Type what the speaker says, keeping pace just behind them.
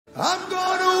I'm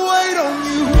gonna wait on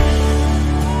you.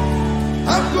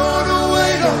 I'm gonna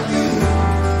wait on you.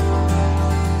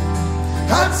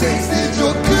 I've tasted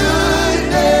your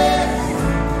goodness.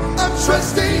 I'm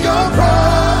trusting your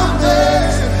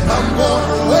promise. I'm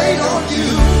gonna wait on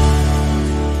you.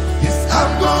 Yes,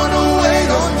 I'm gonna wait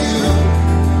on you.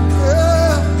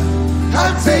 Yeah.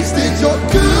 I've tasted your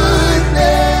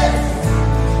goodness.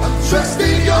 I'm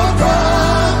trusting your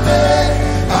promise.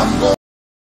 I'm going.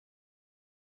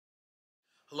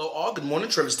 Hello all, good morning.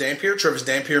 Travis Dampier, Travis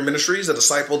Dampier Ministries, a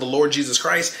disciple of the Lord Jesus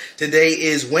Christ. Today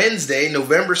is Wednesday,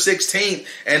 November 16th,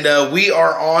 and we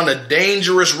are on a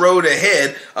dangerous road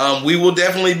ahead. We will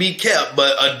definitely be kept,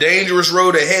 but a dangerous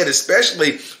road ahead,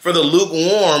 especially for the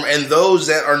lukewarm and those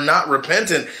that are not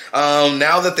repentant.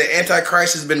 Now that the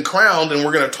Antichrist has been crowned, and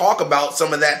we're going to talk about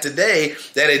some of that today,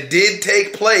 that it did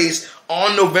take place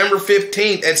on November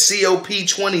 15th at COP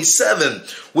 27,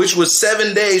 which was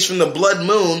 7 days from the blood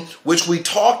moon, which we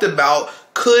talked about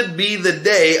could be the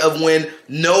day of when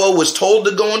Noah was told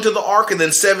to go into the ark, and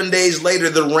then 7 days later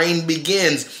the rain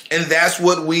begins. And that's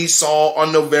what we saw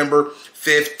on November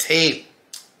 15th.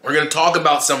 We're going to talk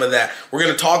about some of that. We're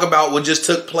going to talk about what just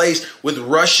took place with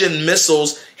Russian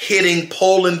missiles hitting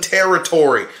Poland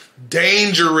territory.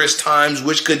 Dangerous times,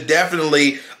 which could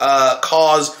definitely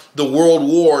cause the world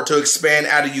war to expand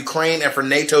out of Ukraine and for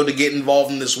NATO to get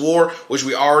involved in this war, which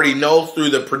we already know through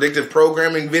the predictive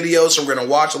programming videos. So we're going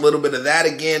to watch a little bit of that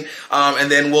again.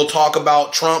 And then we'll talk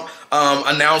about Trump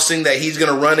announcing that he's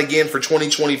going to run again for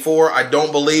 2024. I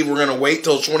don't believe we're going to wait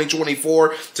till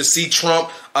 2024 to see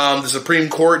Trump. The Supreme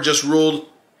Court just ruled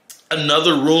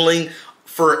another ruling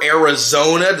for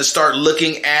Arizona to start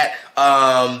looking at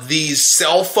these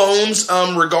cell phones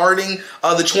regarding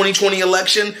the 2020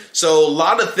 election. So a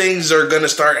lot of things are going to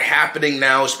start happening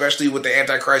now, especially with the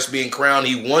Antichrist being crowned.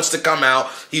 He wants to come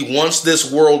out. He wants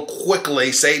this world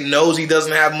quickly. Satan knows he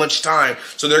doesn't have much time,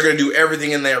 so they're going to do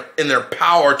everything in their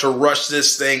power to rush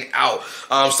this thing out.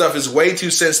 Stuff is way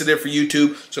too sensitive for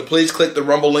YouTube, so please click the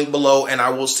Rumble link below, and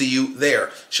I will see you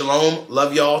there. Shalom.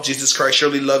 Love y'all. Jesus Christ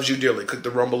surely loves you dearly. Click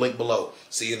the Rumble link below.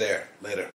 See you there. Later.